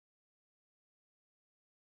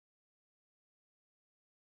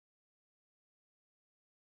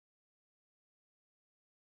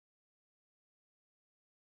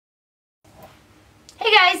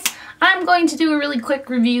Hey guys, I'm going to do a really quick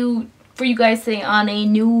review for you guys today on a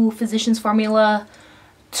new Physicians Formula,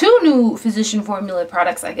 two new Physician Formula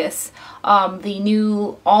products I guess. The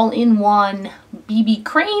new All-in-1 BB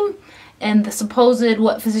cream and the supposed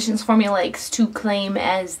what Physicians Formula likes to claim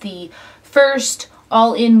as the first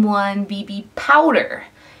All-in-1 BB powder.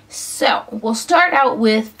 So we'll start out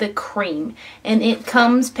with the cream, and it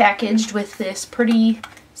comes packaged with this pretty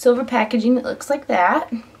silver packaging that looks like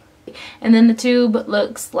that. And then the tube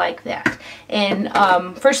looks like that. And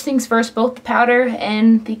first things first, both the powder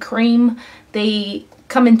and the cream, they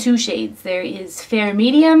come in two shades. There is fair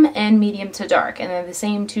medium and medium to dark, and they're the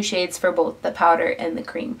same two shades for both the powder and the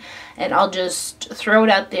cream. And I'll just throw it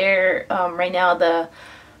out there right now. The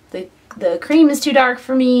cream is too dark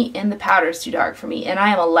for me and the powder is too dark for me, and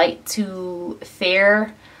I am a light to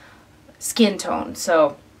fair skin tone,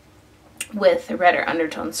 so with a redder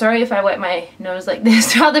undertone. Sorry if I wipe my nose like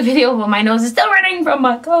this throughout the video, but my nose is still running from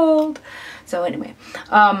my cold. So anyway,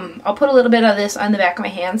 I'll put a little bit of this on the back of my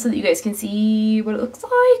hand so that you guys can see what it looks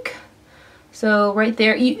like. So right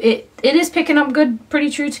there, it is picking up good,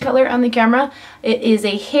 pretty true to color on the camera. It is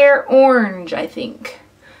a hair orange, I think.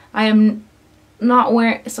 I am not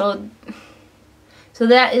wearing, so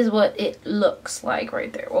that is what it looks like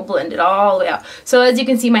right there. We'll blend it all the way out. So as you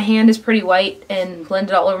can see, my hand is pretty white and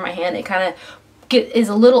blended all over my hand. It kind of is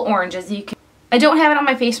a little orange, as you can. I don't have it on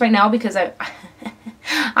my face right now because I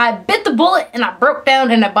bit the bullet and I broke down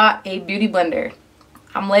and I bought a beauty blender.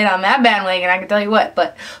 I'm late on that bandwagon, I can tell you what,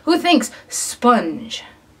 but who thinks sponge?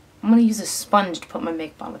 I'm gonna use a sponge to put my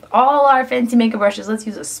makeup on. With all our fancy makeup brushes, let's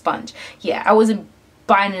use a sponge. Yeah, I wasn't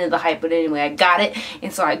buying into the hype, but anyway, I got it,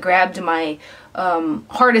 and so I grabbed my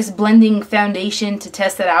hardest blending foundation to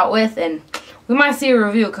test it out with, and we might see a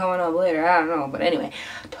review coming up later, I don't know, but anyway,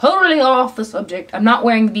 totally off the subject. I'm not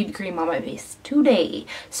wearing the BB cream on my face today,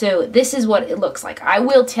 so this is what it looks like. I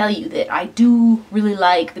will tell you that I do really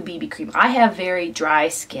like the BB cream. I have very dry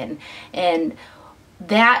skin, and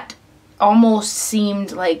that almost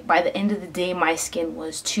seemed like by the end of the day my skin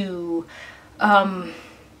was too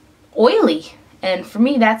oily. And for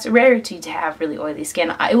me, that's a rarity to have really oily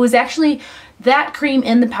skin. It was actually, that cream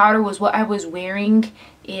and the powder was what I was wearing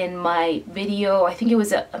in my video. I think it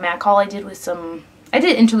was a MAC haul I did with some, I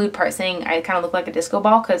did interlude part saying I kind of look like a disco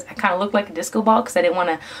ball, because I kind of looked like a disco ball because I didn't want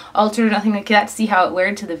to alter nothing like that to see how it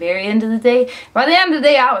weared to the very end of the day. By the end of the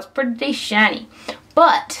day, I was pretty shiny.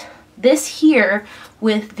 But this here,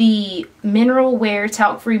 with the Mineral Wear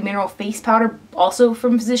Talc-Free Mineral Face Powder, also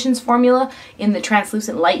from Physicians Formula, in the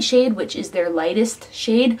translucent light shade, which is their lightest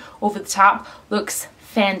shade over the top, looks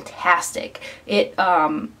fantastic. It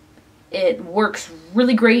works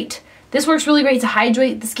really great. This works really great to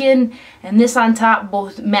hydrate the skin, and this on top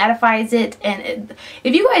both mattifies it. And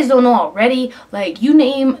if you guys don't know already, like, you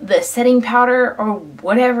name the setting powder or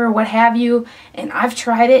whatever, what have you, and I've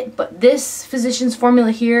tried it, but this Physicians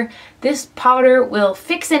Formula here, this powder will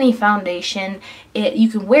fix any foundation. You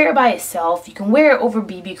can wear it by itself. You can wear it over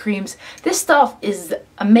BB creams. This stuff is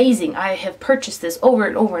amazing. I have purchased this over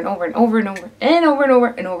and over and over and over and over and over and over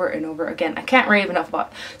and over and over again. I can't rave enough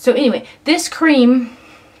about it. So anyway, this cream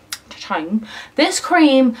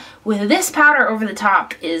with this powder over the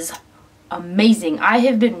top is amazing. I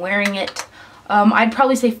have been wearing it, I'd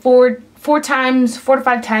probably say four to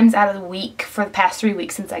five times out of the week for the past 3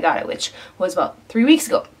 weeks since I got it, which was about 3 weeks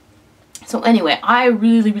ago. So anyway, I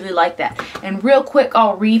really like that. And real quick,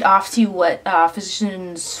 I'll read off to you what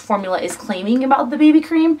Physicians Formula is claiming about the BB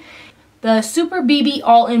cream. The Super BB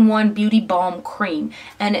All-in-1 Beauty Balm Cream,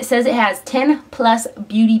 and it says it has 10 plus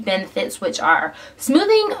beauty benefits, which are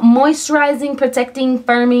smoothing, moisturizing, protecting,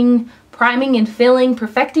 firming, priming and filling,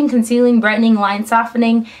 perfecting, concealing, brightening, line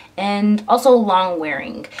softening, and also long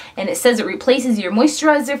wearing. And it says it replaces your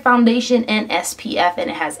moisturizer, foundation, and SPF, and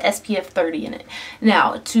it has SPF 30 in it.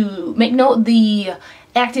 Now, to make note, the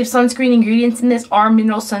active sunscreen ingredients in this are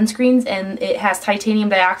mineral sunscreens, and it has titanium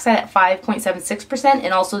dioxide at 5.76%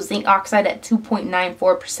 and also zinc oxide at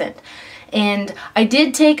 2.94%. And I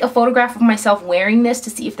did take a photograph of myself wearing this to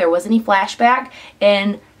see if there was any flashback,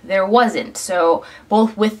 and there wasn't. So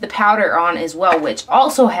both with the powder on as well, which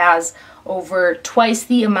also has over twice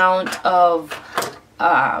the amount of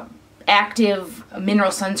active mineral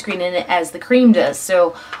sunscreen in it as the cream does.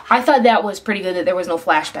 So I thought that was pretty good that there was no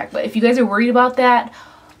flashback. But if you guys are worried about that,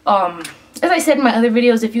 as I said in my other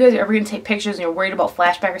videos, if you guys are ever going to take pictures and you're worried about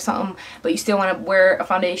flashback or something, but you still want to wear a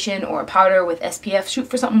foundation or a powder with SPF, shoot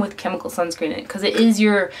for something with chemical sunscreen in it, because it is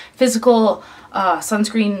your physical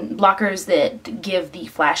sunscreen blockers that give the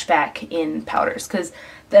flashback in powders. Because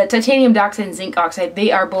the titanium dioxide and zinc oxide,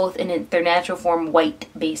 they are both in their natural form white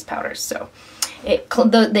base powders. So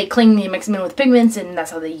they cling, you mix them in with pigments, and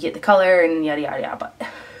that's how they get the color and yada yada yada. But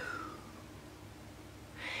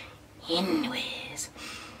anyways,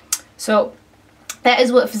 so that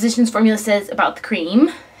is what Physicians Formula says about the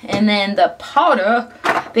cream. And then the powder,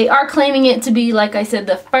 they are claiming it to be, like I said,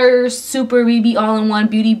 the first super BB all-in-one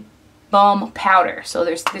beauty balm powder. So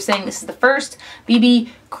they're saying this is the first BB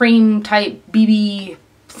cream type BB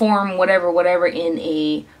form, whatever in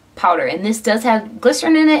a powder. And this does have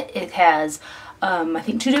glycerin in it. It has I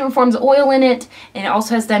think 2 different forms of oil in it, and it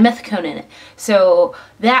also has dimethicone in it. So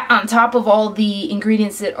that on top of all the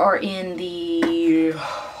ingredients that are in the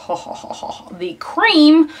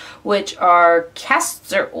cream, which are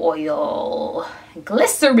castor oil,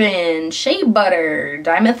 glycerin, shea butter,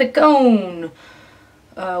 dimethicone,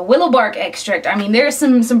 willow bark extract. I mean, there's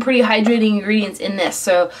some pretty hydrating ingredients in this.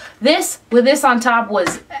 So this, with this on top,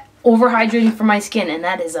 was overhydrating for my skin, and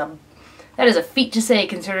that is a feat to say,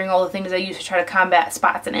 considering all the things I use to try to combat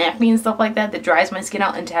spots and acne and stuff like that dries my skin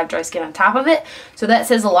out, and to have dry skin on top of it. So that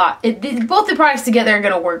says a lot. Both the products together are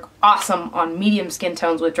going to work awesome on medium skin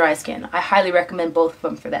tones with dry skin. I highly recommend both of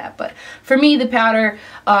them for that. But for me, the powder,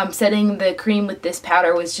 setting the cream with this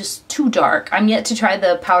powder was just too dark. I'm yet to try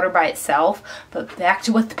the powder by itself, but back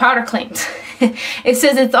to what the powder claims. It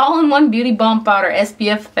says it's all-in-one beauty balm powder,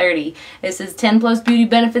 SPF 30. It says 10+ beauty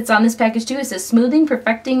benefits on this package too. It says smoothing,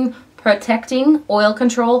 perfecting, protecting, oil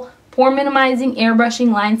control, pore minimizing,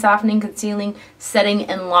 airbrushing, line softening, concealing, setting,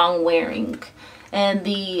 and long wearing. And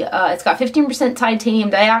it's got 15% titanium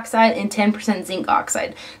dioxide and 10% zinc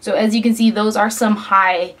oxide. So as you can see, those are some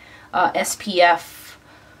high SPF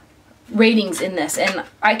ratings in this. And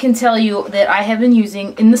I can tell you that I have been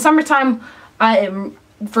using, in the summertime,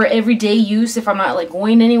 for everyday use, if I'm not like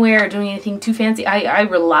going anywhere or doing anything too fancy, I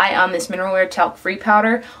rely on this Mineral Wear Talc Free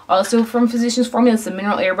Powder. Also from Physicians Formula, it's the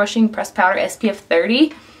Mineral Airbrushing Pressed Powder SPF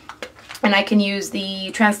 30. And I can use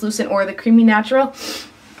the translucent or the creamy natural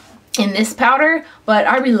in this powder, but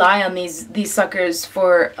I rely on these suckers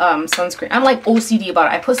for sunscreen. I'm like OCD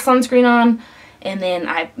about it. I put sunscreen on, and then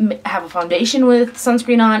I have a foundation with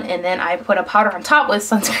sunscreen on, and then I put a powder on top with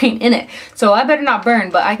sunscreen in it. So I better not burn,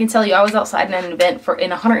 but I can tell you I was outside in an event in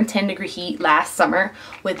 110-degree heat last summer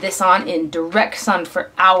with this on in direct sun for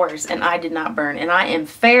hours, and I did not burn. And I am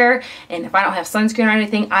fair, and if I don't have sunscreen or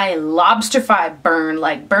anything, I lobsterify burn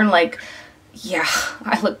like, yeah,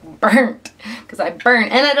 I look burnt because I burn,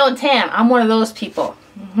 and I don't tan. I'm one of those people.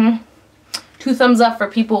 2 thumbs up for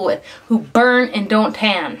people who burn and don't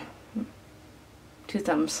tan. 2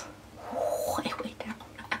 thumbs way down.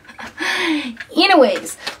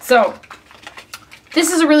 Anyways, so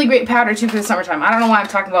this is a really great powder too for the summertime. I don't know why I'm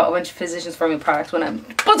talking about a bunch of Physicians Formula products when I'm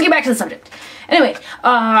supposed to get back to the subject. Anyway,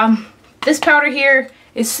 this powder here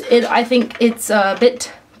I think it's a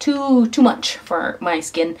bit too much for my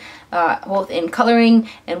skin, both in coloring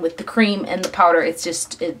and with the cream and the powder. It's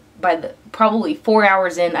just by probably 4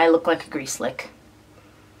 hours in, I look like a grease lick.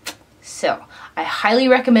 So I highly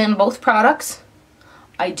recommend both products.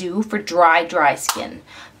 I do for dry skin.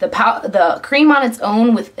 The cream on its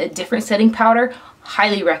own with a different setting powder,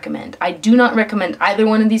 highly recommend. I do not recommend either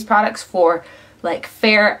one of these products for like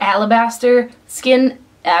fair alabaster skin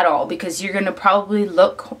at all, because you're gonna probably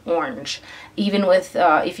look orange. Even with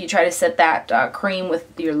if you try to set that cream with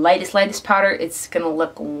your lightest powder, it's gonna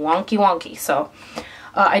look wonky. So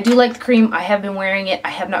I do like the cream. I have been wearing it.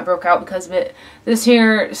 I have not broke out because of it. This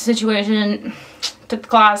here situation took the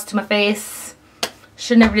claws to my face.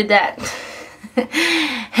 Should never did that.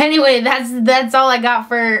 Anyway, that's all I got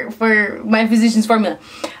for my Physicians Formula.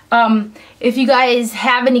 If you guys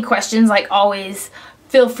have any questions, like always,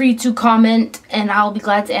 feel free to comment, and I'll be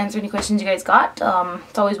glad to answer any questions you guys got.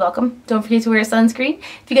 It's always welcome. Don't forget to wear sunscreen.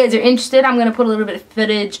 If you guys are interested, I'm gonna put a little bit of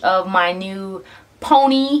footage of my new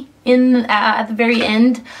pony at the very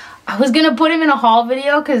end. I was gonna put him in a haul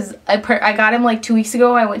video because I got him like 2 weeks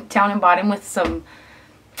ago. I went down and bought him with some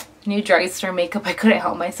new drugstore makeup. I couldn't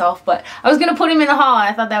help myself, but I was gonna put him in a haul.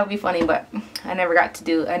 I thought that would be funny, but I never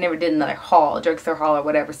did another haul, drugstore haul or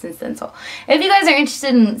whatever since then. So if you guys are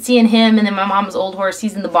interested in seeing him, and then my mom's old horse,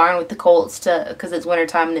 he's in the barn with the colts because it's winter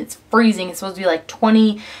time and it's freezing. It's supposed to be like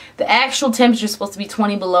 20. The actual temperature is supposed to be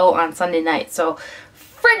 20 below on Sunday night, so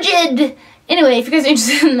frigid. Anyway, if you guys are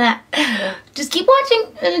interested in that, just keep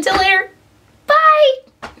watching, and until later, bye.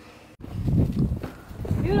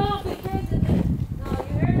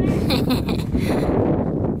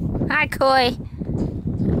 Hi, Koi.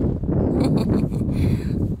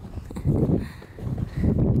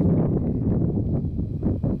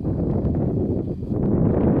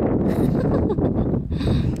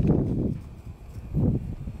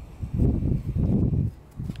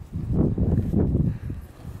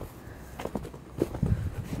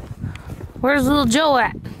 Where's little Joe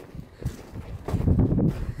at?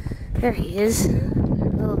 There he is.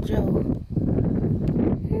 Little Joe.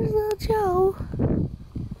 There's little Joe.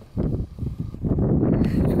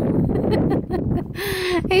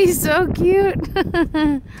 He's so cute.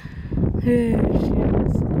 There she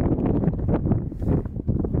is.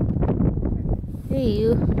 Hey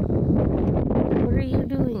you. What are you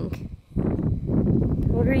doing?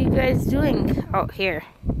 What are you guys doing out here?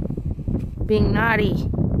 Being naughty.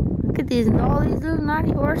 Look at all these little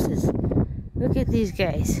naughty horses. Look at these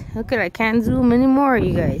guys. Look at, I can't zoom anymore,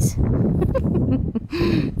 you guys.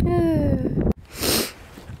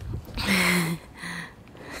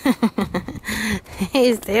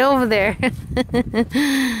 Hey, stay over there.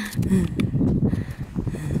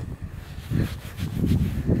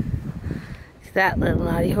 That little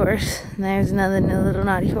naughty horse. And there's another little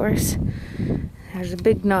naughty horse. There's a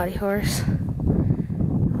big naughty horse.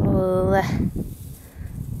 Oh,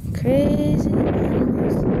 crazy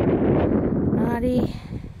animals. Naughty.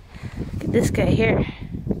 Look at this guy here.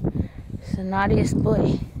 He's the naughtiest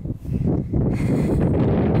boy.